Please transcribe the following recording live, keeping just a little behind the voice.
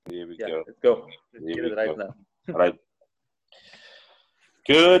Yeah, go. let's go. Let's Here get we it right go. now. Right.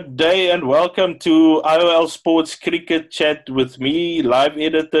 Good day and welcome to IOL Sports Cricket Chat with me, live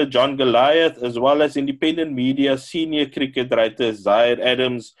editor John Goliath, as well as independent media senior cricket writer Zaire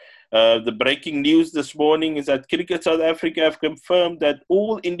Adams. The breaking news this morning is that Cricket South Africa have confirmed that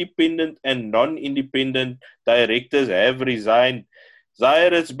all independent and non-independent directors have resigned.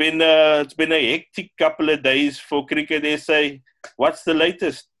 Zaire, it's been a hectic couple of days for Cricket SA. What's the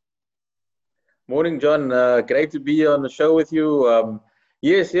latest? Morning, John. Great to be on the show with you.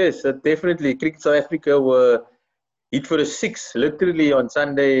 Yes, definitely. Cricket South Africa were hit for a six, literally on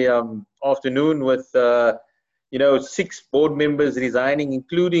Sunday afternoon, with 6 board members resigning,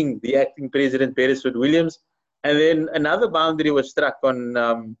 including the acting president Beresford Williams, and then another boundary was struck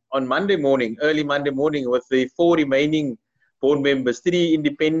on Monday morning, early Monday morning, with the 4 remaining board members, 3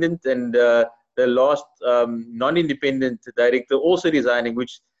 independent and the last non-independent director also resigning,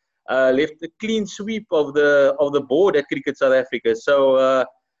 which left a clean sweep of the board at Cricket South Africa. So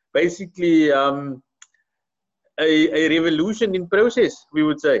basically, a revolution in process, we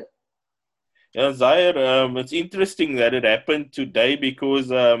would say. Yeah, Zaire, it's interesting that it happened today because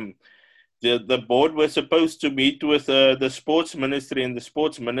the board was supposed to meet with the sports ministry and the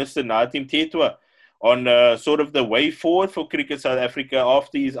sports minister Nadim Tetwa on sort of the way forward for Cricket South Africa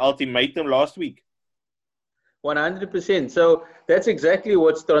after his ultimatum last week. 100%. So that's exactly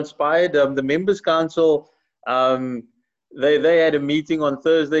what's transpired. The members' council, they had a meeting on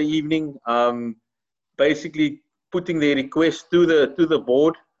Thursday evening, basically putting their request to the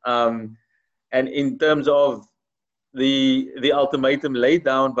board, and in terms of the ultimatum laid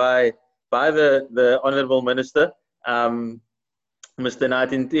down by the honourable minister, Mr.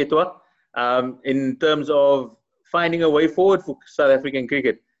 Nadim Tetwa, in terms of finding a way forward for South African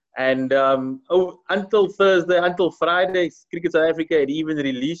cricket. And until Friday, Cricket South Africa had even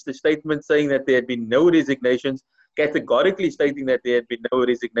released a statement saying that there had been no resignations, categorically stating that there had been no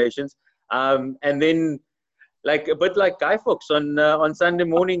resignations. And then, a bit like Guy Fawkes on Sunday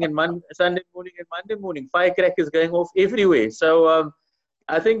morning and Monday morning, firecrackers going off everywhere. So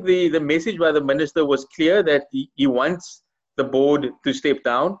I think the message by the minister was clear that he wants the board to step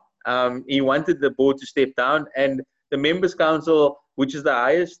down. He wanted the board to step down, and the members' council, which is the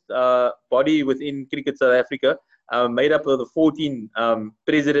highest body within Cricket South Africa, made up of the 14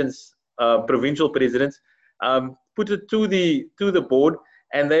 presidents, provincial presidents, put it to the board,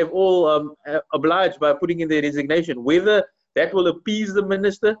 and they've all obliged by putting in their resignation. Whether that will appease the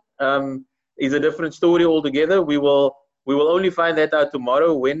minister is a different story altogether. We will only find that out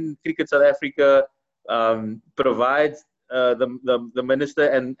tomorrow when Cricket South Africa provides the minister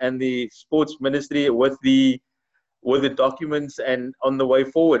and the sports ministry with the documents and on the way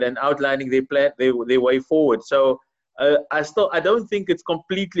forward and outlining their plan, their way forward. So I don't think it's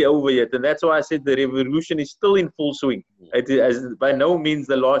completely over yet, and that's why I said the revolution is still in full swing. By no means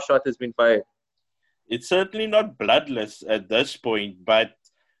the last shot has been fired. It's certainly not bloodless at this point, but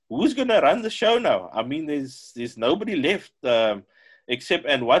who's going to run the show now? I mean, there's nobody left except,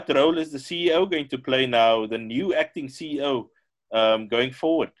 and what role is the CEO going to play now, the new acting CEO going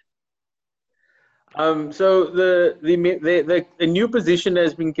forward? So a new position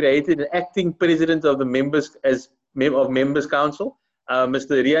has been created, an acting president of the members members council,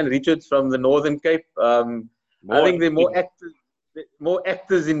 Mr. Rian Richards from the Northern Cape. I think there are more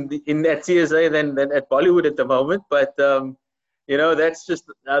actors in that CSA than at Bollywood at the moment, but that's just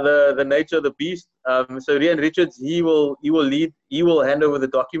the nature of the beast. So Rian Richards, he will lead, he will hand over the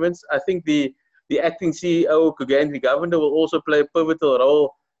documents. I think the acting CEO, Kugandri Govender, will also play a pivotal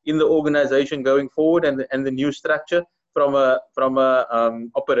role in the organization going forward, and the new structure from a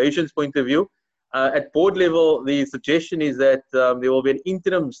operations point of view. At board level, the suggestion is that there will be an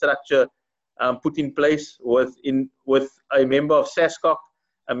interim structure put in place with a member of SASCOC,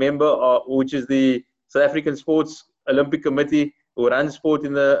 a member which is the South African Sports Olympic Committee, who runs sport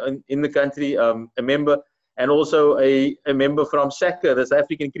in the country, a member, and also a member from SACA, the South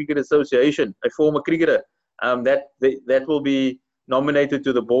African Cricket Association, a former cricketer, that will be nominated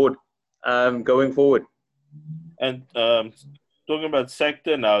to the board going forward. And talking about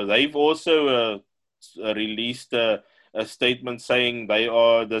SACA now, they've also released a statement saying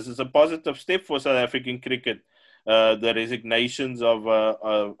this is a positive step for South African cricket. The resignations of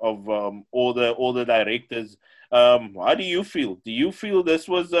all the directors. How do you feel? Do you feel this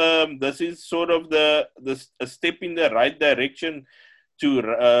is sort of a step in the right direction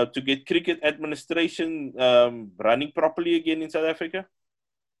to get cricket administration running properly again in South Africa?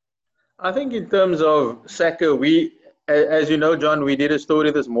 I think in terms of SACA, as you know, John, we did a story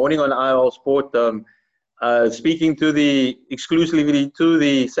this morning on IOL Sport. speaking to exclusively to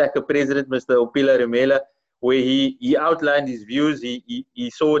the SACA president, Mr. Opila Remela, where he outlined his views.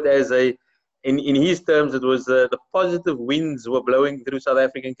 He saw it as in his terms, it was the positive winds were blowing through South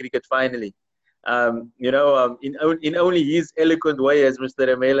African cricket finally. In only his eloquent way, as Mr.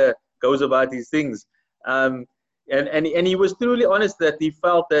 Remela goes about these things. And he was truly honest that he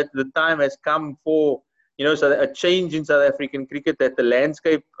felt that the time has come for, so a change in South African cricket, that the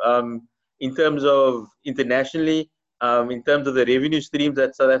landscape, in terms of internationally, in terms of the revenue streams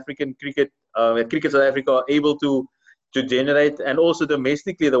that South African cricket, Cricket South Africa are able to generate, and also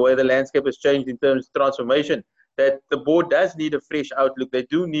domestically, the way the landscape has changed in terms of transformation, that the board does need a fresh outlook. They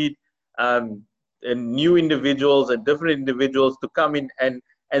do need new individuals and different individuals to come in and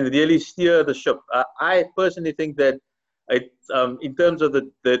really steer the ship. I personally think that in terms of the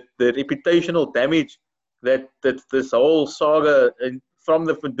reputational damage that this whole saga from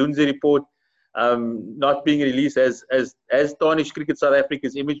the Fundunzi report not being released has tarnished Cricket South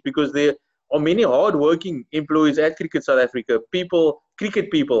Africa's image, because there are many hard-working employees at Cricket South Africa, cricket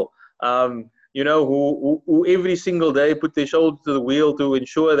people, who every single day put their shoulder to the wheel to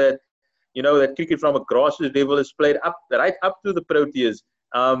ensure that, that cricket from a grassroots level is played right up to the Proteas.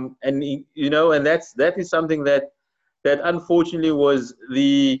 And that is something that unfortunately was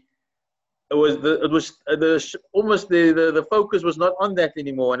the focus was not on that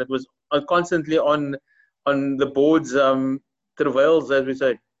anymore, and it was constantly on the board's travails, as we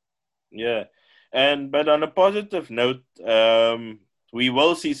say. Yeah, but on a positive note, we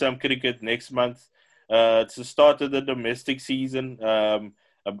will see some cricket next month. It's the start of the domestic season.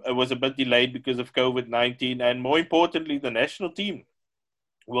 It was a bit delayed because of COVID-19, and more importantly, the national team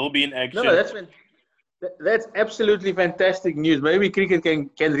will be in action. No, that's absolutely fantastic news. Maybe cricket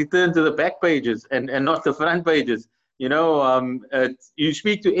can return to the back pages and not the front pages. You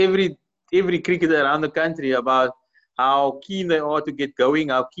speak to every cricketer around the country about how keen they are to get going,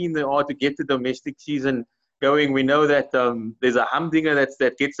 how keen they are to get the domestic season going. We know that there's a humdinger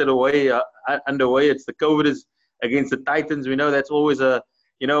that gets it underway. It's the Cobras against the Titans. We know that's always a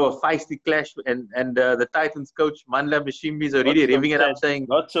feisty clash, and the Titans coach Mandla Mashimbi is already revving it up, saying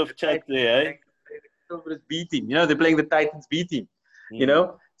lots of chat there, eh? B team, they're playing the Titans B team,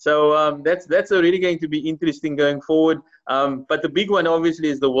 so that's already going to be interesting going forward. But the big one obviously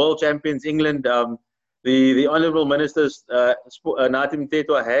is the world champions England. The Honourable Minister Nathi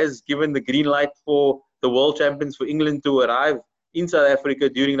Mthethwa has given the green light for the world champions for England to arrive in South Africa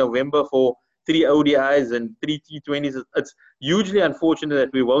during November for 3 ODIs and 3 T20s. It's hugely unfortunate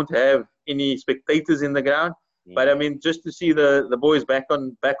that we won't have any spectators in the ground, but I mean, just to see the boys back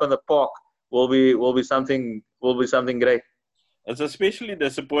on the park will be something great. It's especially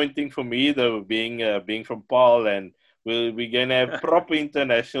disappointing for me though, being from Paarl, and we're gonna have proper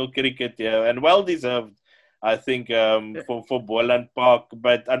international cricket here, and well deserved, I think, for Boland Park.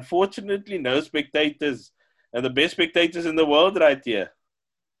 But unfortunately, no spectators, and the best spectators in the world right here.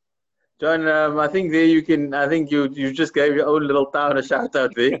 John, I think there you can. I think you just gave your own little town a shout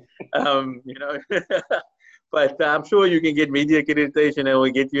out there. But I'm sure you can get media accreditation and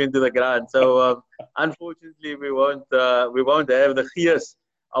we'll get you into the ground. So unfortunately, we won't have the gears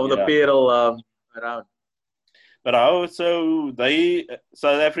of the peril around. But how? So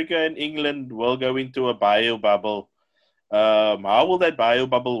South Africa and England will go into a bio bubble. How will that bio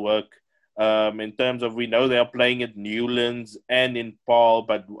bubble work? In terms of, we know they are playing at Newlands and in Paarl,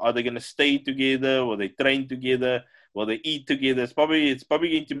 but are they going to stay together? Will they train together? Will they eat together? It's probably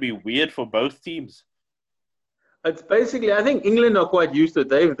going to be weird for both teams. It's basically, I think England are quite used to it.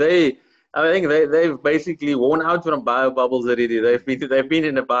 They've basically worn out from bio bubbles already. They've been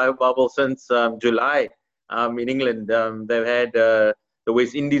in a bio bubble since July. In England, they've had the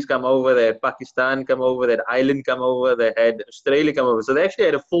West Indies come over, they had Pakistan come over, they had Ireland come over, they had Australia come over. So they actually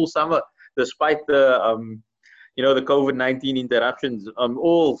had a full summer, despite the the COVID-19 interruptions.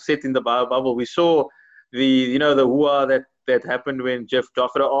 All set in the bio bubble. We saw the hoo-ha that happened when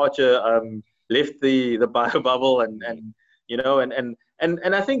Jofra Archer left the bio bubble, and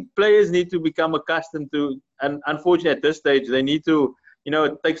I think players need to become accustomed to, and unfortunately at this stage they need to,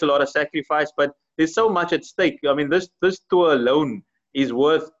 it takes a lot of sacrifice, but there's so much at stake. I mean, this tour alone is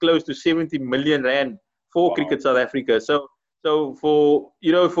worth close to 70 million rand for Cricket South Africa. So for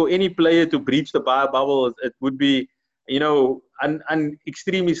any player to breach the bio bubble, it would be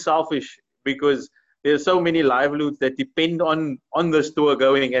extremely selfish, because there's so many livelihoods that depend on this tour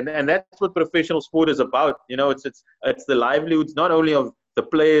going, and that's what professional sport is about. It's the livelihoods not only of the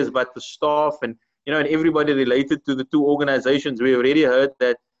players but the staff and everybody related to the two organizations. We already heard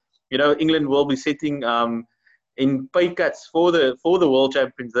that England will be setting in pay cuts for the world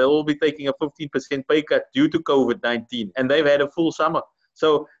champions. They'll all be taking a 15% pay cut due to COVID-19, and they've had a full summer.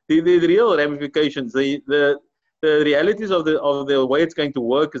 So the real ramifications, the realities of the way it's going to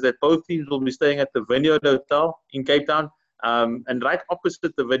work is that both teams will be staying at the Vineyard Hotel in Cape Town. And right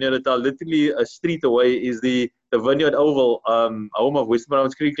opposite the Vineyard Hotel, literally a street away, is the Vineyard Oval, home of Western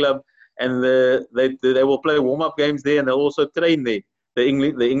Province Cricket Club. And they will play warm-up games there, and they'll also train there, the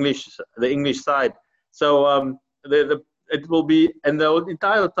English side. So it will be, and the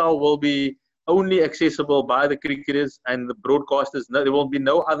entire hotel will be only accessible by the cricketers and the broadcasters. No, there will be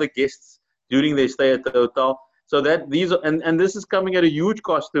no other guests during their stay at the hotel. So that these and this is coming at a huge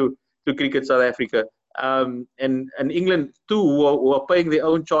cost to Cricket South Africa, and England too, who are paying their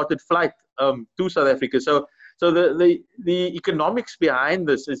own chartered flight to South Africa. So the economics behind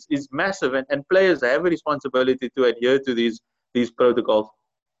this is massive, and players have a responsibility to adhere to these protocols.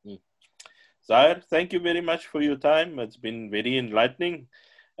 Zahir, thank you very much for your time. It's been very enlightening,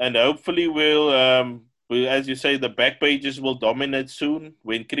 and hopefully we'll, as you say, the back pages will dominate soon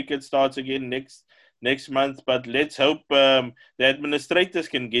when cricket starts again next month. But let's hope the administrators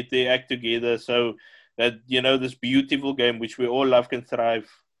can get their act together so that, this beautiful game which we all love can thrive.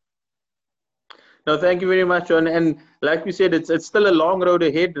 No, thank you very much, John. And like we said, it's still a long road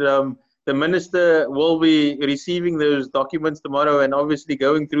ahead. The minister will be receiving those documents tomorrow and obviously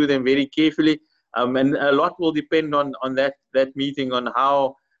going through them very carefully. And a lot will depend on that meeting, on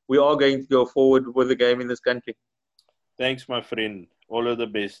how we are going to go forward with the game in this country. Thanks, my friend. All of the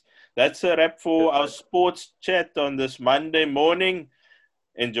best. That's a wrap for our sports chat on this Monday morning.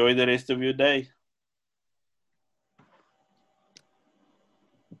 Enjoy the rest of your day.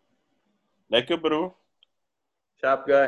 Lekker, bro. Sharp guy.